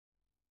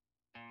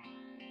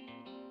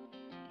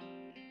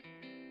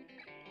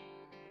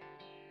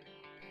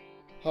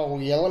Her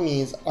real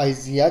name is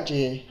Ayzia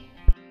J.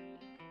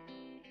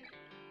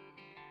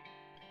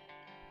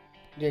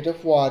 Date of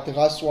birth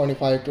August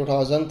 25,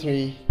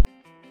 2003.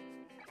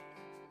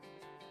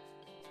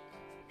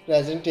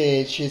 Present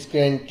age she is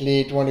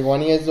currently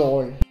 21 years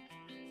old.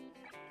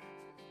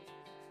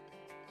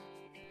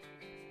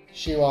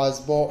 She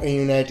was born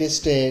in United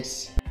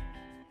States.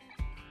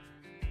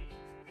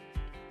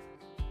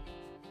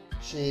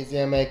 She is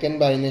American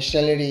by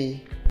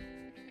nationality.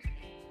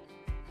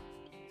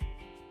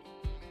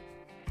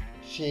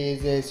 She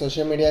is a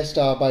social media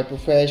star by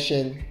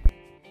profession.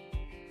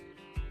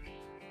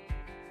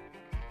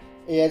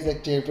 Years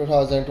active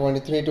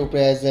 2023 to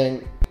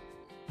present.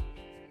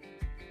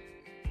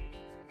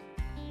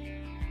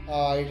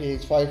 Height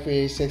is 5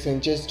 feet 6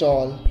 inches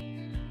tall.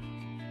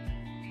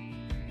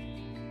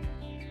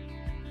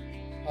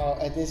 Her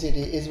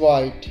ethnicity is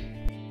white.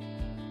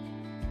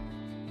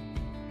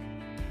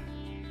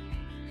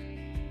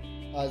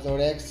 Her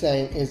zodiac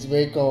sign is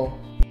Virgo.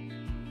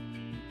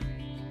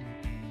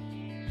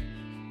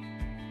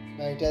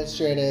 Marital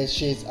status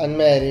she is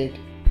unmarried.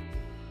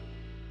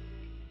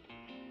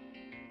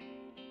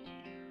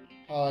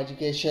 Her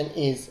education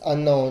is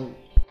unknown.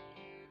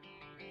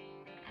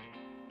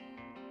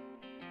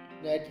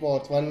 Net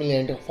worth $1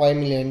 million to $5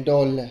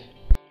 million.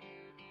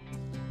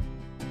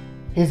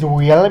 His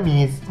real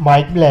name is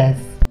Mike Bless.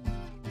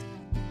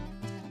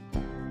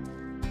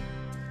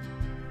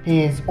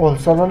 He is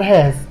also known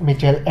as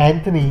Mitchell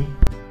Anthony.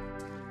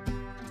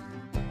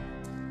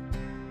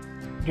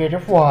 Date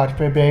of birth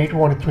February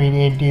 23,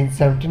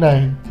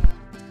 1979.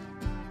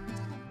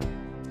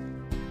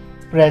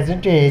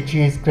 Present age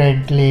he is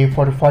currently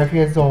 45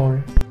 years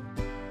old.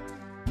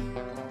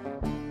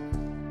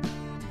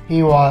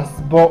 He was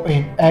born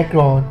in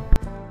Akron.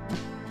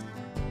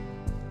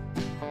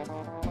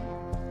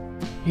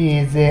 He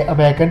is an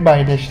American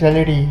by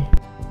nationality.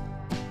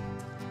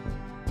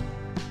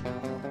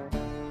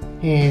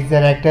 He is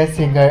an actor,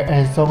 singer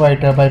and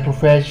songwriter by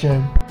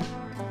profession.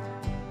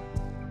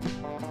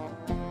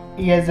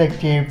 He is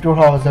active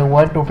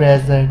 2001 to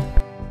present.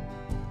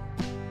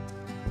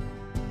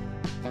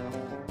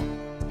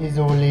 His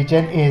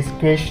religion is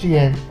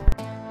Christian.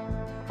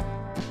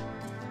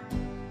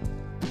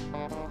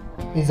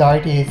 His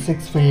height is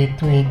 6 feet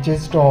 3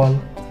 inches tall.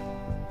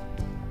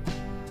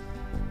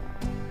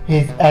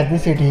 His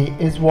ethnicity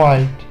is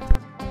white.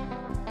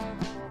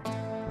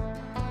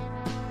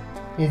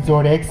 His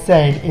zodiac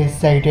sign is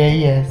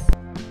Sagittarius.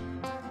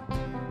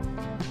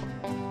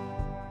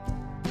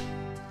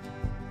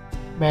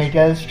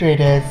 Marital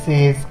status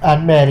is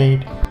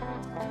unmarried.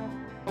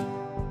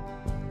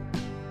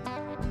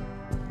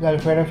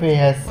 Girlfriend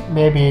affairs,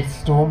 maybe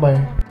it's rumor.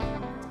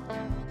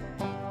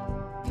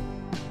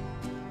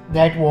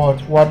 Net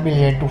worth $1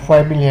 million to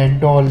 $5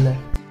 million.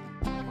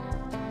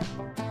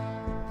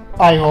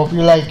 I hope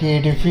you like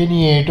it. If you're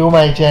new to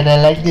my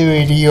channel, like the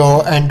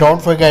video and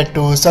don't forget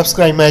to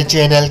subscribe my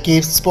channel.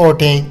 Keep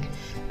supporting.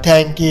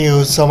 Thank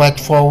you so much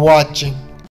for watching.